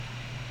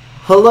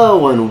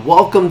Hello and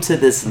welcome to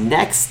this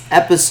next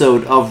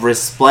episode of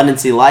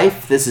Resplendency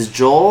Life. This is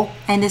Joel.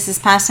 And this is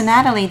Pastor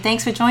Natalie.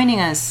 Thanks for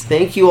joining us.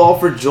 Thank you all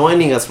for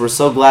joining us. We're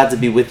so glad to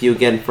be with you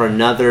again for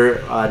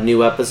another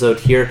new episode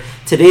here.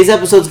 Today's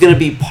episode is going to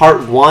be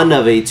part one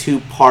of a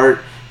two-part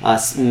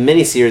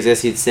mini-series, I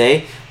guess you'd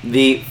say.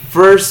 The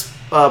first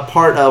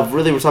part of,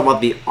 really, we're talking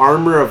about the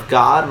armor of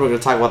God. We're going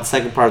to talk about the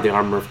second part of the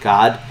armor of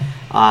God.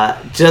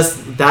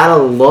 Just that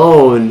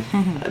alone,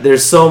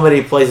 there's so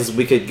many places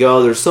we could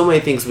go. There's so many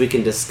things we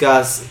can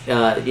discuss.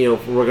 We're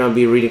going to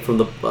be reading from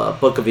the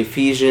book of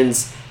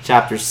Ephesians,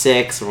 chapter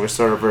 6. We're going to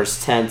start at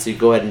verse 10. So you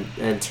go ahead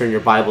and turn your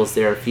Bibles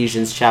there.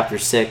 Ephesians chapter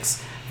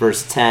 6,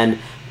 verse 10.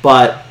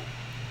 But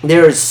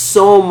there is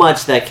so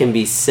much that can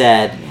be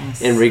said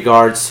in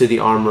regards to the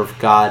armor of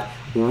God.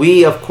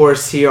 We, of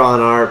course, here on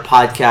our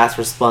podcast,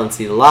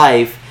 Resplendency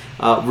Life,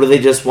 really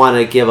just want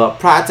to give a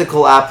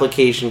practical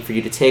application for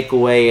you to take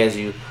away as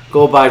you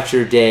go about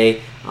your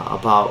day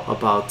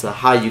about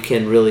how you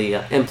can really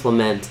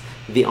implement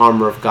the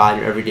armor of God in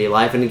your everyday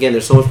life. And again,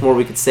 there's so much more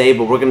we could say,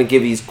 but we're going to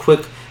give these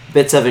quick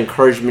bits of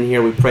encouragement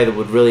here. We pray that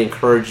would really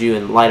encourage you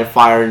and light a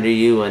fire under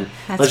you and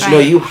let you know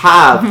you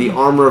have the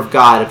armor of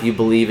God if you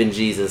believe in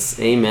Jesus.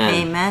 Amen.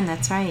 Amen.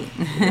 That's right.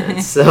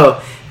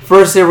 So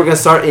first here we're going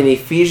to start in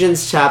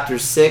Ephesians chapter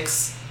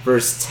 6,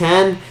 verse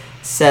 10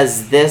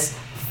 says this: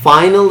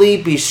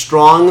 "Finally, be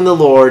strong in the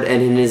Lord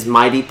and in His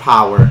mighty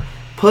power.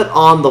 Put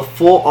on the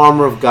full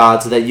armor of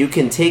God so that you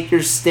can take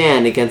your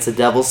stand against the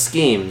devil's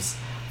schemes.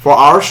 For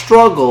our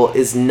struggle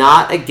is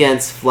not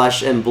against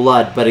flesh and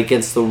blood, but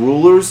against the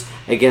rulers,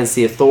 against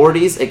the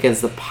authorities,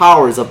 against the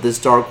powers of this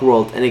dark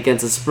world, and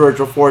against the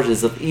spiritual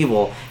forces of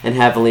evil in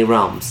heavenly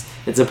realms."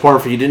 It's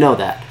important for you to know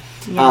that.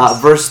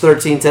 Yes. Verse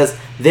 13 says,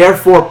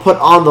 "Therefore put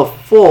on the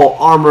full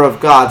armor of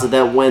God so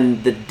that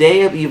when the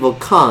day of evil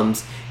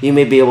comes, you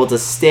may be able to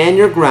stand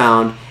your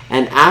ground,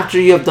 and after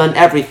you have done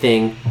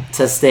everything,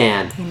 to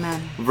stand."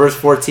 Amen. Verse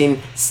 14,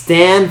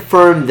 "Stand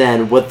firm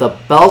then, with the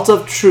belt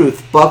of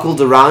truth buckled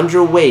around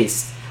your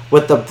waist,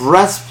 with the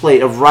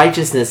breastplate of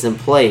righteousness in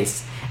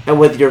place, and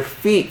with your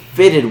feet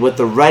fitted with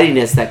the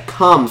readiness that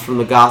comes from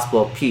the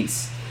gospel of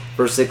peace."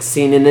 Verse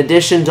 16, "In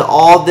addition to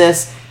all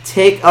this,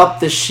 take up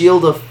the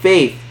shield of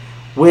faith,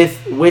 with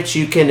which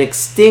you can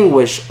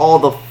extinguish all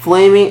the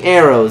flaming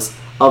arrows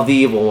of the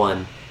evil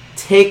one.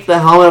 Take the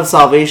helmet of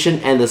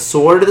salvation and the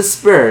sword of the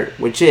Spirit,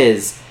 which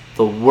is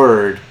the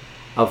Word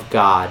of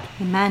God."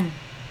 Amen.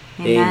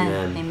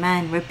 Amen.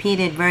 Amen.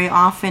 Repeated very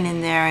often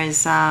in there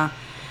is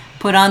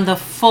put on the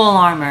full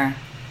armor.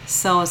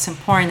 So it's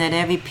important that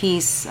every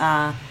piece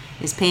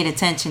is paid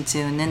attention to,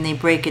 and then they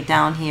break it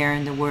down here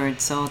in the Word.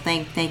 So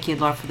thank you,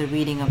 Lord, for the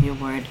reading of your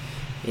Word.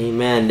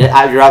 Amen.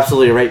 You're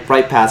absolutely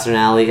right, Pastor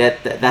Natalie.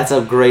 That's a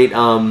great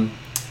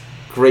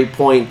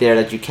point there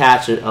that you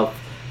catch of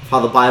how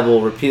the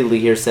Bible repeatedly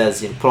here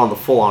says, put on the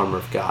full armor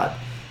of God.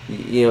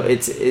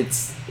 It's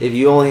if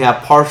you only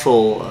have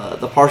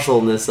the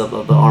partialness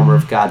of the armor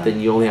of God, then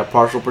you only have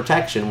partial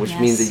protection, which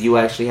means that you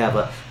actually have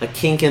a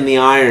kink in the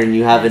iron.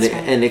 You have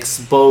an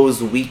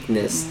exposed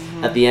weakness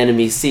that the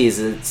enemy sees.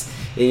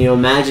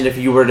 Imagine if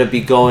you were to be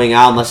going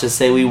out, and let's just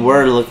say we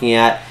were looking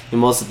at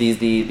most of these,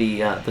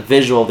 the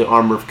visual of the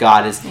armor of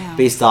God is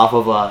based off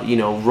of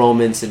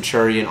Roman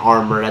centurion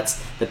armor. That's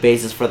the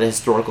basis for the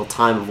historical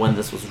time of when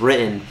this was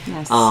written.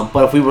 Yes.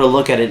 But if we were to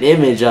look at an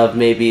image of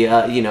maybe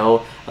a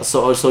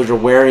soldier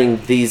wearing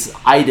these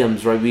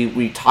items, right?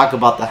 We talk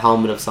about the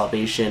helmet of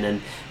salvation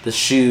and the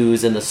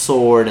shoes and the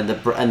sword and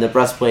the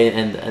breastplate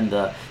and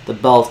the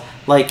belt.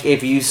 Like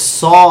if you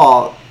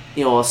saw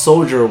a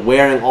soldier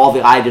wearing all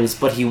the items,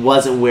 but he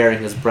wasn't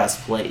wearing his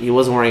breastplate, he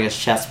wasn't wearing his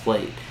chest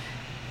plate,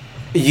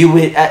 you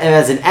would,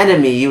 as an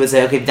enemy, you would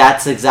say, okay,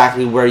 that's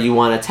exactly where you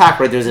want to attack,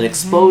 right? There's an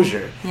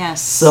exposure.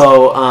 Yes.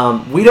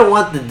 So we don't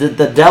want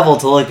the devil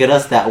to look at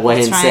us that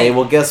way and say,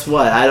 well, guess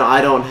what?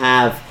 I don't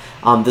have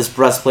this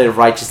breastplate of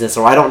righteousness,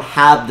 or I don't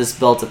have this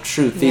belt of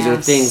truth. These are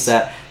things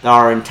that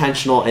are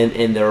intentional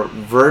in their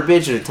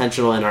verbiage, or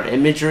intentional in our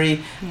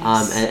imagery,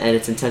 and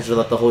it's intentional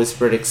that the Holy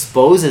Spirit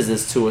exposes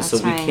this to us.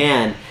 That's so we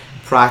can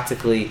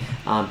practically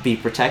be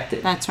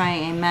protected. That's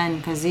right. Amen.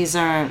 Because these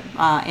are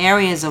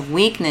areas of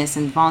weakness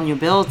and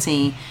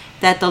vulnerability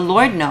that the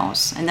Lord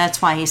knows, and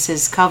that's why He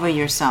says, cover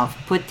yourself,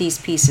 put these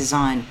pieces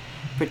on,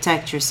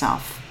 protect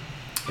yourself.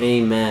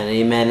 Amen,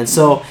 amen. And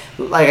so,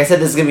 like I said,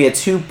 this is going to be a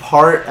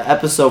two-part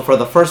episode. For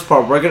the first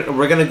part,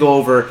 we're gonna go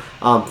over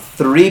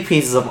 3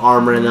 pieces of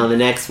armor, and then the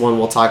next one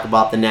we'll talk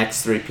about the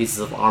next 3 pieces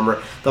of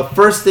armor. The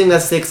first thing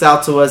that sticks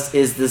out to us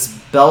is this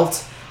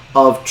belt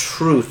of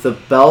truth, the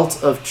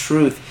belt of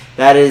truth.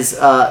 That is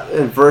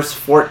in verse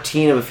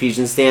 14 of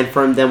Ephesians. "Stand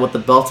firm then with the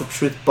belt of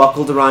truth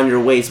buckled around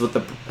your waist,"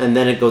 and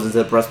then it goes into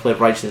the breastplate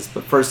of righteousness.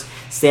 But first,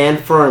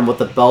 stand firm with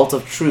the belt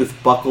of truth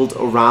buckled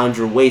around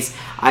your waist.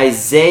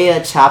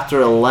 Isaiah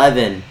chapter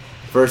 11,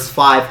 verse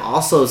 5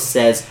 also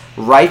says,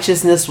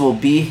 "Righteousness will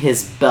be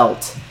his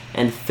belt,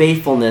 and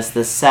faithfulness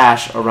the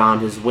sash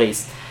around his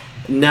waist."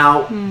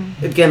 Now,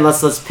 again,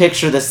 let's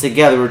picture this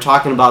together. We're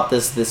talking about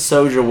this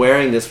soldier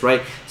wearing this,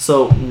 right?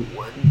 So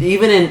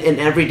even in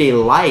everyday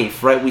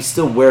life, right? We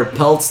still wear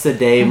belts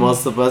today,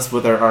 most of us,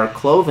 with our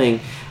clothing.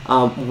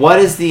 What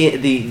is the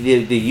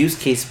use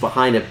case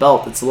behind a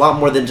belt? It's a lot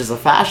more than just a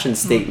fashion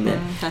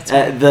statement. That's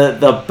right.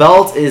 The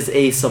belt is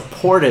a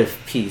supportive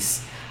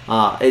piece.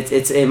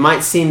 It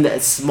might seem that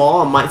it's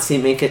small, it might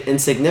seem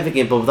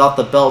insignificant, but without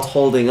the belt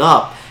holding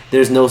up,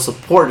 there's no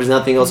support. There's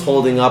nothing else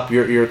holding up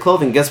your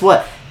clothing. Guess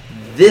what?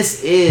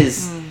 This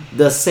is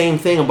the same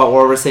thing about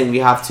what we're saying. We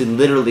have to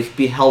literally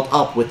be held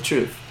up with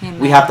truth. Amen.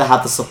 We have to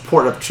have the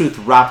support of truth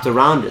wrapped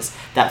around us.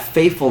 That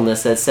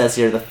faithfulness that says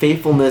here, the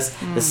faithfulness,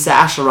 the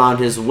sash around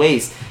his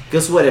waist.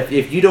 Guess what?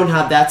 If you don't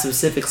have that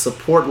specific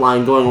support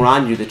line going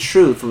around you, the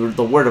truth, or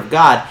the word of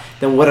God,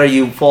 then what are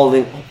you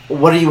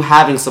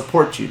having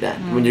support you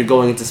then when you're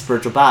going into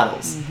spiritual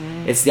battles?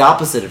 It's the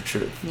opposite of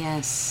truth.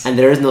 Yes. And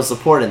there is no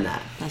support in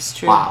that. That's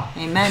true. Wow.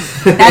 Amen.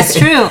 That's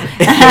true.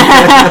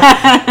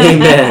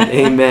 Amen.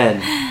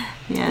 Amen.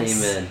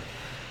 Yes.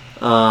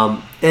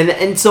 Amen.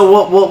 And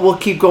so we'll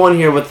keep going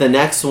here with the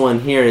next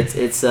one here.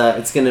 It's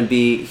going to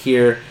be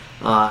here.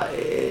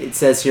 It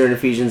says here in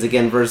Ephesians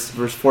again, verse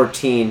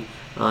 14,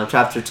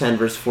 chapter 10,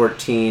 verse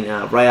 14.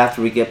 Right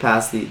after we get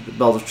past the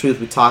belt of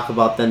truth, we talk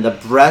about then the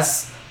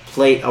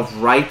breastplate of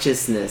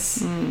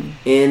righteousness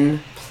in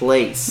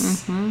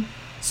place.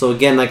 So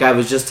again, like I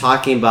was just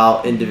talking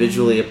about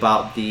individually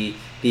about the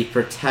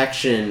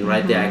protection,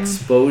 right? The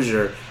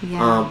exposure,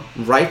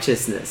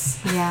 righteousness.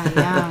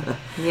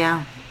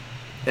 Yeah.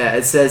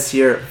 It says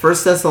here, 1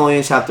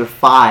 Thessalonians chapter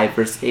 5,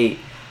 verse 8.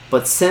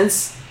 But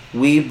since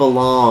we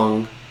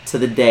belong to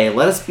the day,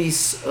 let us be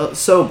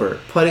sober,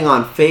 putting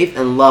on faith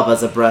and love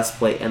as a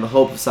breastplate, and the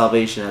hope of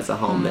salvation as a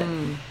helmet.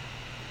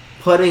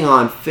 Putting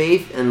on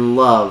faith and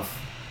love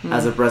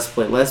as a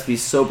breastplate. Let's be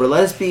sober.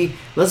 Let's be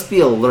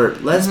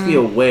alert. Let's be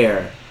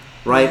aware,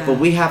 right? Yeah. But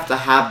we have to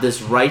have this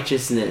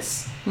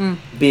righteousness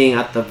being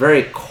at the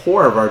very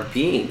core of our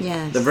being,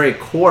 the very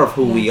core of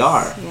who we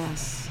are.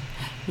 Yes.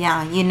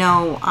 Yeah,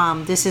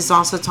 this is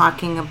also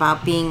talking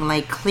about being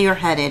like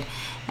clear-headed,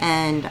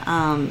 and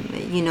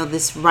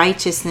this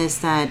righteousness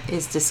that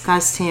is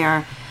discussed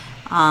here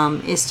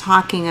is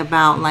talking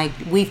about like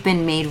we've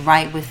been made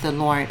right with the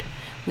Lord.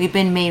 We've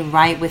been made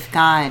right with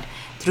God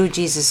through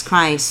Jesus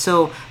Christ.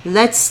 So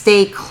let's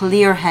stay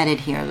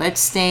clear-headed here. Let's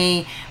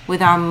stay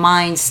with our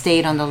minds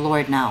stayed on the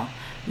Lord now.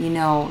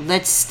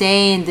 Let's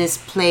stay in this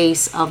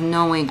place of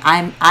knowing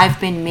I've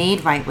been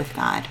made right with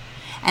God.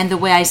 And the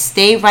way I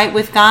stay right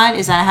with God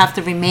is I have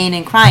to remain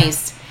in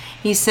Christ.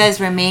 He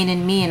says, remain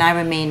in me and I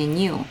remain in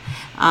you.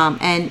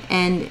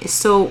 And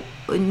so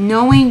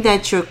knowing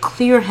that you're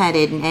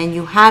clear-headed and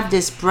you have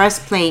this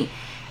breastplate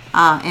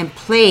in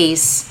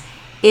place,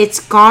 it's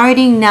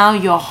guarding now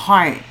your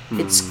heart.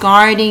 It's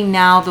guarding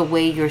now the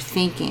way you're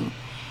thinking.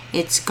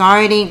 It's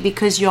guarding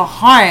because your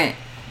heart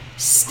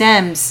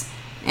stems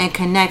and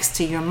connects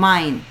to your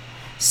mind.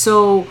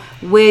 So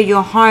where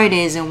your heart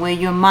is and where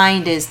your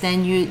mind is,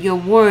 then your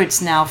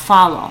words now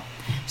follow.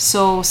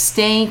 So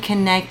staying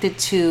connected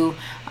to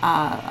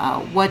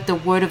what the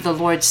word of the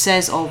Lord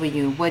says over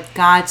you, what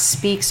God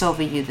speaks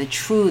over you, the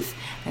truth.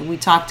 And we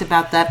talked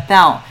about that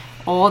belt.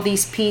 All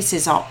these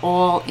pieces are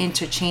all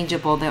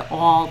interchangeable. They're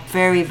all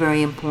very,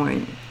 very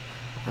important.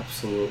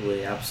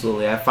 Absolutely.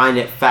 I find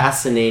it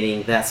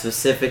fascinating that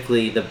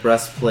specifically the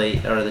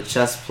breastplate or the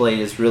chest plate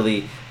is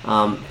really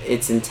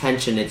its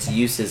intention, its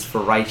uses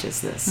for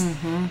righteousness.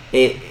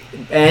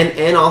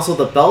 And also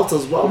the belt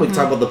as well. We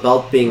talk about the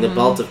belt being the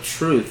belt of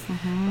truth.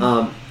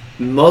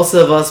 Most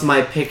of us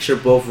might picture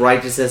both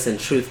righteousness and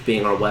truth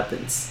being our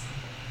weapons.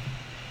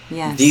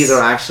 Yes. These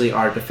are actually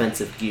our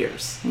defensive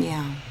gears.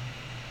 Yeah.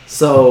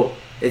 So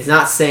it's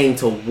not saying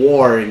to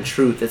war in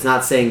truth. It's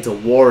not saying to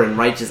war in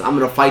righteousness. I'm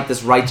going to fight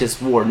this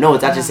righteous war. No,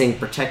 it's actually saying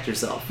protect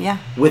yourself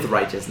with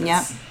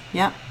righteousness.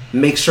 Yeah.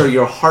 Make sure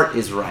your heart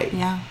is right.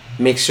 Yeah.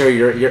 Make sure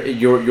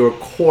your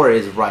core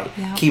is right.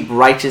 Yeah. Keep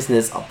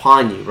righteousness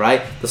upon you,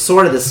 right? The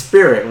sword of the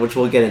Spirit, which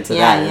we'll get into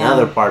that in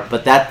another part,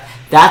 but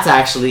that's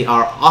actually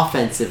our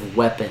offensive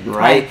weapon,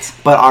 right?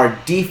 But our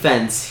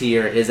defense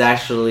here is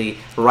actually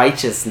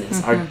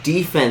righteousness. Our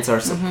defense,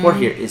 our support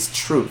here is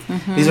truth.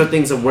 These are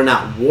things that we're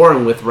not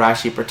warring with, we're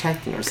actually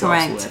protecting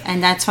ourselves with.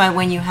 And that's why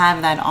when you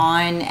have that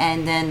on,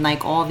 and then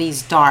like all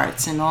these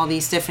darts and all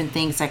these different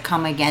things that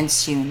come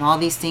against you and all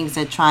these things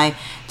that try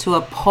to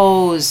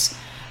oppose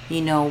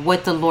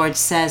what the Lord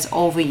says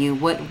over you,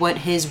 what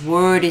His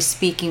word is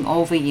speaking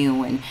over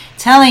you and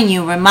telling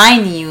you,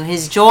 reminding you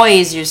His joy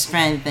is your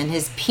strength and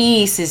His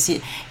peace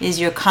is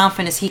your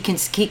confidence. He can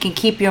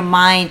keep your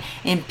mind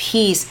in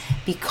peace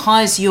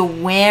because you're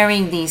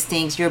wearing these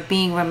things. You're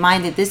being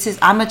reminded,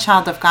 I'm a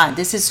child of God.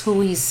 This is who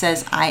He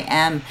says I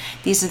am.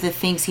 These are the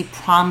things He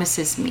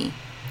promises me.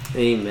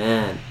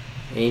 Amen.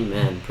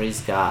 Praise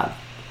God.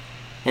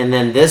 And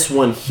then this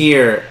one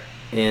here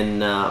in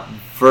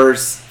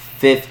verse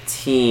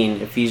 15,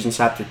 Ephesians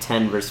chapter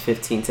 10, verse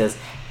 15 says,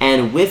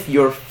 and with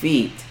your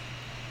feet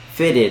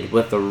fitted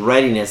with the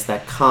readiness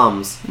that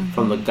comes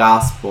from the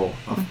gospel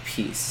of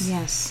peace.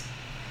 Yes.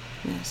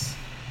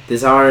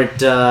 These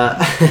aren't,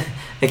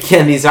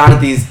 again, these aren't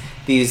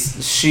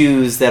these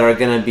shoes that are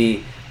going to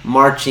be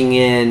marching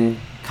in,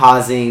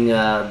 causing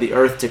the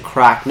earth to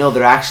crack. No,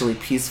 they're actually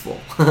peaceful.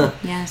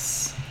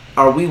 Yes.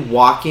 Are we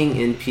walking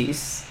in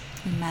peace?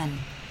 Amen.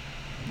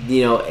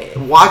 You know,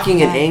 walking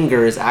in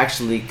anger is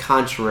actually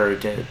contrary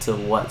to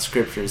what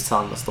Scripture is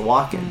telling us to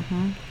walk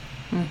in.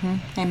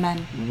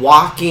 Amen.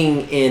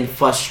 Walking in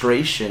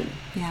frustration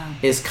Yeah.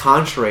 is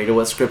contrary to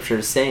what Scripture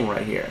is saying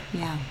right here.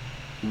 Yeah.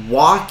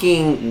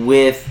 Walking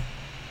with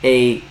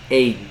a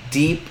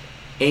deep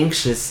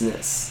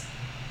anxiousness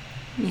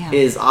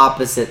is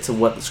opposite to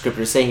what the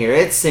Scripture is saying here.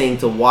 It's saying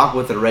to walk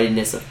with a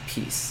readiness of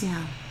peace.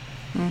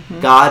 Yeah.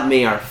 God,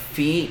 may our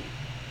feet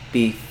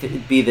be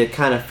the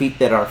kind of feet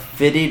that are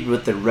fitted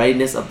with the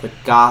readiness of the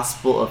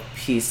gospel of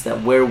peace,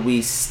 that where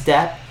we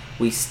step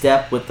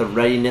with the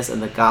readiness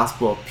and the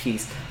gospel of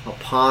peace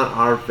upon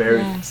our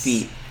very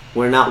feet.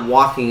 We're not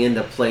walking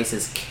into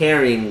places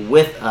carrying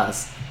with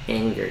us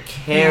anger,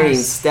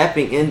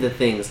 stepping into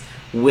things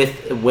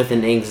with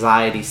an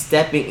anxiety,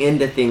 stepping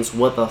into things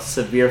with a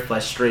severe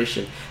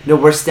frustration. No,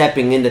 we're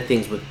stepping into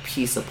things with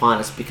peace upon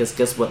us, because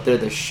guess what? They're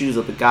the shoes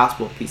of the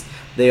gospel of peace.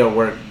 They are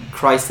where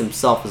Christ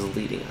himself is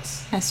leading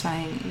us. That's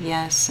right.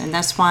 Yes. And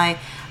that's why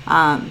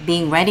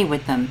being ready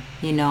with them,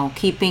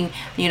 keeping,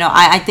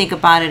 I think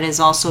about it as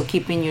also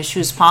keeping your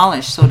shoes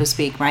polished, so to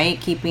speak, right?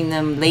 Keeping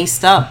them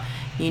laced up.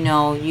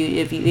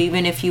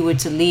 Even if you were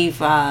to leave,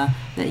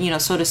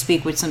 so to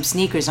speak, with some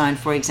sneakers on,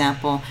 for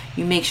example,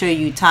 you make sure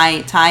you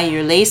tie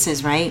your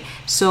laces, right?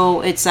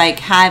 So it's like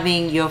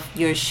having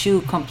your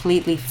shoe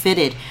completely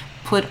fitted,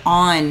 put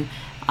on,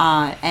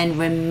 and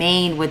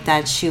remain with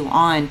that shoe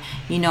on.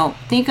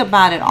 Think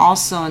about it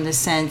also in the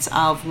sense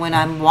of when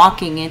I'm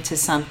walking into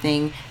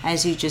something,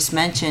 as you just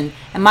mentioned,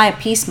 am I a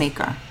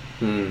peacemaker?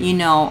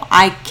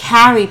 I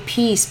carry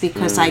peace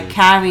because I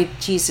carry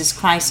Jesus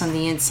Christ on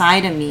the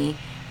inside of me,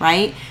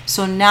 right?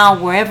 So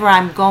now wherever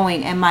I'm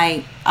going, am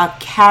I a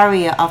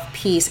carrier of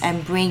peace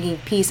and bringing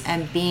peace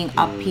and being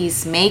a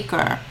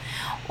peacemaker?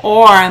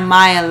 Or am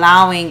I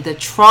allowing the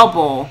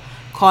trouble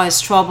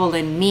cause trouble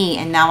in me,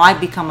 and now I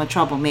become a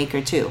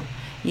troublemaker too?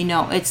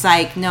 It's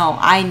like, no,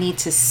 I need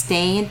to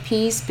stay in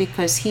peace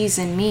because he's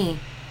in me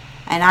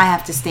and I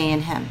have to stay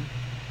in him.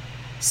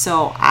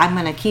 So I'm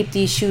going to keep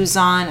these shoes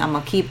on. I'm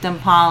going to keep them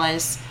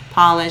polished.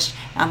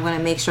 I'm going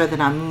to make sure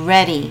that I'm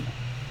ready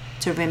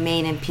to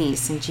remain in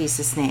peace in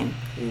Jesus' name.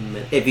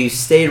 Amen. If you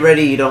stay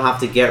ready, you don't have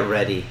to get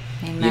ready.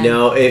 Amen.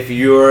 If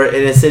you're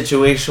in a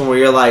situation where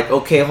you're like,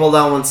 okay, hold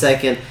on one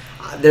second,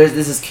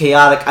 this is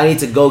chaotic, I need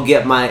to go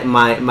get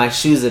my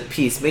shoes of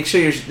peace. Make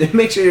sure your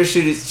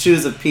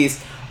shoes of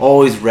peace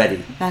always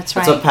ready. That's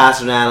right. That's what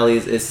Pastor Natalie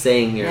is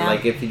saying here. Yeah.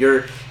 Like if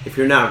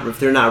they're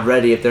not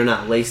ready, if they're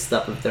not laced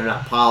up, if they're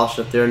not polished,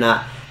 if they're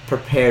not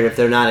prepared, if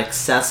they're not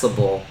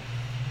accessible,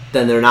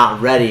 then they're not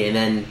ready. And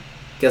then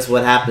guess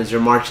what happens?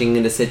 You're marching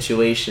into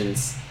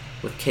situations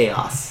with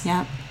chaos.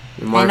 Yeah.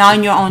 And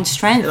on your own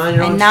strength,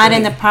 and not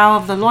in the power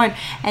of the Lord.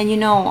 And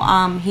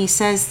he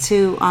says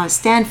to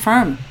stand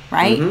firm,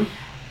 right? Mm-hmm.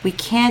 We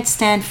can't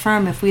stand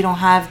firm if we don't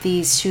have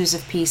these shoes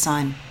of peace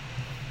on.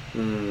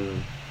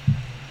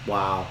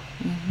 Wow.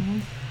 Mm-hmm.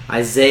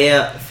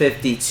 Isaiah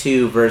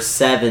 52 verse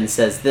 7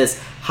 says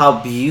this: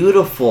 how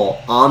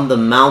beautiful on the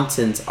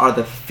mountains are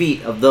the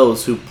feet of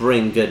those who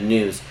bring good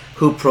news,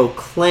 who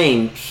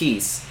proclaim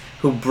peace,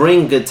 who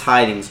bring good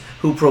tidings,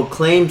 who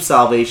proclaim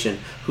salvation,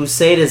 who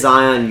say to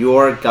Zion,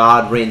 your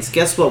God reigns.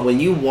 Guess what? When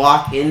you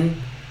walk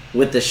in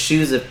with the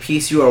shoes of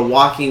peace, you are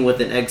walking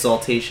with an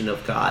exaltation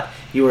of God.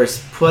 You are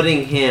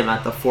putting him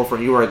at the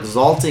forefront. You are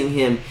exalting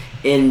him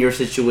in your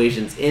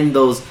situations, in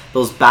those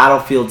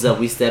battlefields that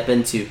we step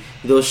into.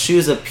 Those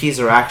shoes of peace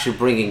are actually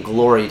bringing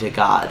glory to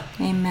God.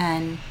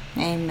 Amen.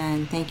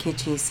 Amen. Thank you,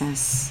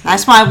 Jesus.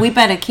 That's why we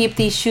better keep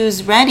these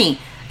shoes ready.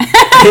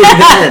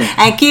 Amen.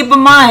 And keep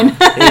them on.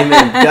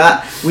 Amen.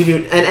 God, we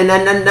do, and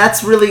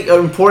that's really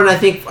important. I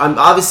think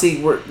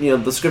obviously we're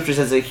the scripture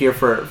says it here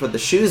for the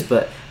shoes,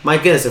 but my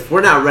goodness, if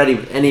we're not ready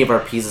with any of our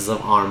pieces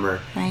of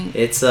armor, right,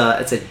 it's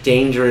a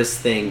dangerous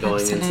thing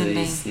going into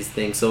these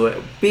things.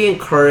 So be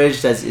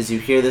encouraged as you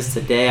hear this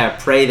today. I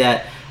pray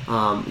that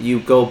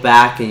you go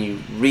back and you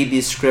read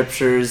these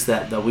scriptures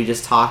that we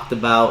just talked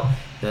about.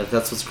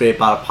 That's what's great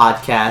about a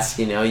podcast.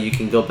 You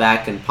can go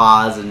back and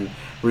pause and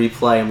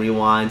replay and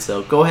rewind.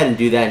 So go ahead and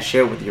do that and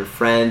share it with your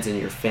friends and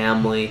your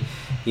family.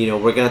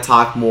 We're going to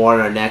talk more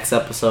in our next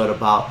episode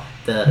about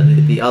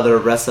the other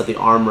rest of the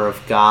armor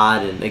of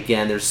God. And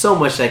again, there's so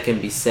much that can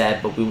be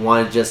said, but we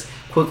want to just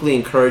quickly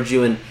encourage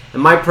you. And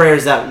my prayer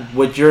is that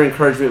what your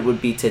encouragement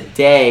would be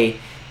today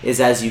is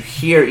as you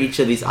hear each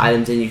of these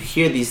items and you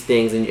hear these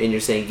things and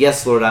you're saying,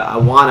 yes, Lord, I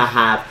want to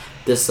have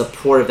the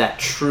support of that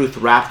truth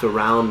wrapped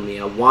around me.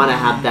 I want to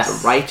have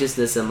that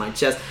righteousness in my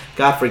chest.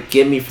 God,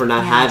 forgive me for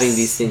not having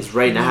these things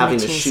right, not having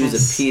the shoes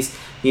of peace.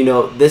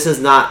 This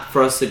is not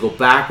for us to go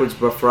backwards,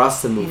 but for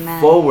us to move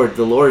forward.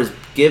 The Lord is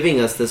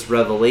giving us this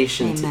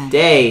revelation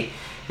today.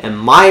 And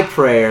my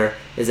prayer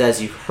is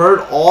as you heard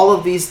all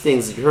of these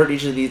things, you heard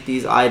each of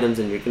these items,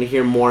 and you're going to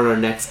hear more in our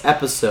next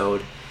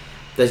episode,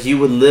 that you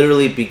would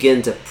literally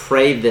begin to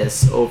pray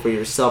this over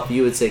yourself.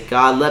 You would say,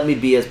 God, let me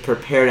be as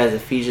prepared as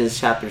Ephesians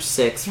chapter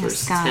 6,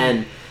 verse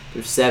 10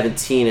 through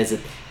 17 as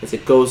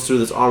it goes through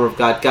this armor of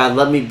God. God,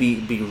 let me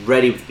be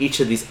ready with each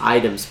of these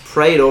items.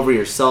 Pray it over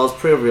yourselves,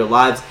 pray over your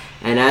lives,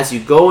 and as you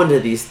go into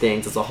these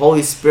things, as the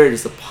Holy Spirit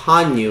is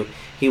upon you,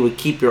 He would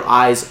keep your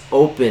eyes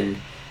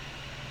open.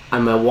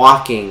 Am I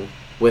walking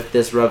with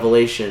this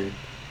revelation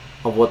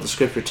of what the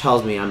Scripture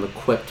tells me I'm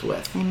equipped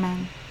with?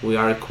 Amen. We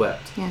are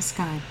equipped. Yes,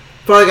 God.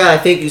 Father God, I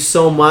thank you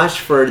so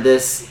much for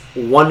this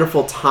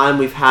wonderful time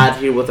we've had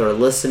here with our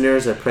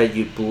listeners. I pray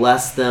you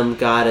bless them,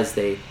 God, as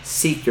they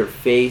seek your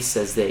face,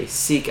 as they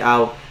seek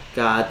out,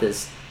 God,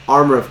 this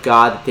armor of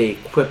God that they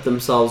equip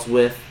themselves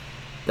with.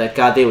 That,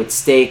 God, they would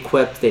stay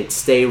equipped, they'd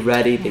stay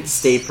ready, they'd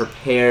stay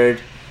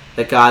prepared.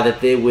 That, God,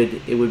 that it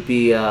would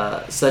be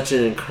such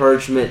an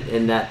encouragement,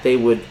 and that they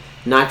would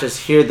not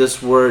just hear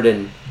this word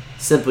and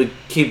simply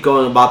keep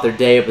going about their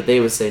day, but they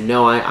would say,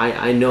 no,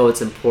 I know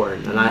it's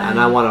important, and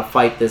I want to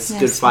fight this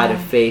good fight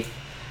of faith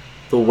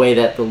the way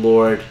that the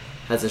Lord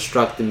has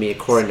instructed me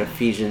according to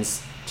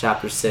Ephesians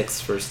chapter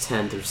 6, verse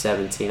 10 through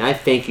 17. I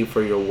thank you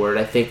for your word.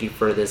 I thank you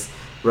for this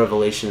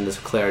revelation and this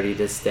clarity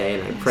this day,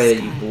 and I pray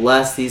that you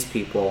bless these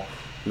people.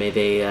 May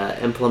they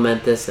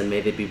implement this, and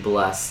may they be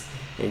blessed.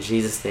 In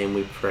Jesus' name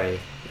we pray.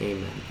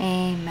 Amen.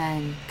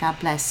 Amen. God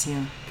bless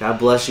you. God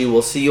bless you.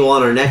 We'll see you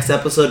on our next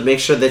episode. Make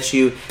sure that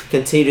you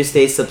continue to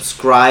stay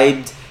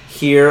subscribed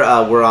here.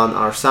 We're on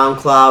our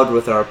SoundCloud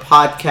with our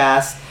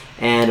podcast.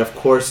 And, of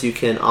course, you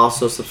can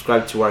also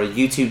subscribe to our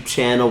YouTube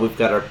channel. We've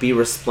got our Be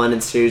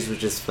Resplendent series,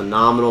 which is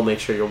phenomenal. Make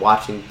sure you're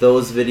watching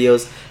those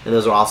videos. And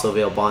those are also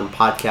available on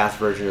podcast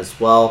version as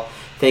well.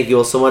 Thank you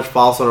all so much.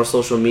 Follow us on our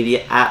social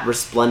media at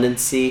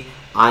Resplendency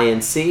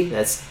INC.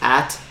 That's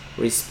at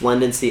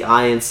Resplendency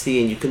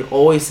INC, and you can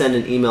always send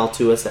an email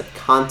to us at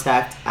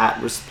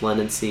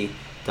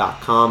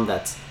contact@resplendency.com.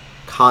 That's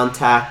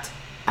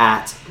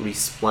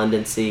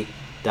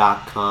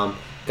contact@resplendency.com.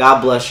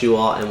 God bless you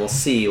all, and we'll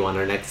see you on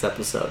our next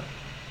episode.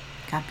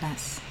 God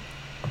bless.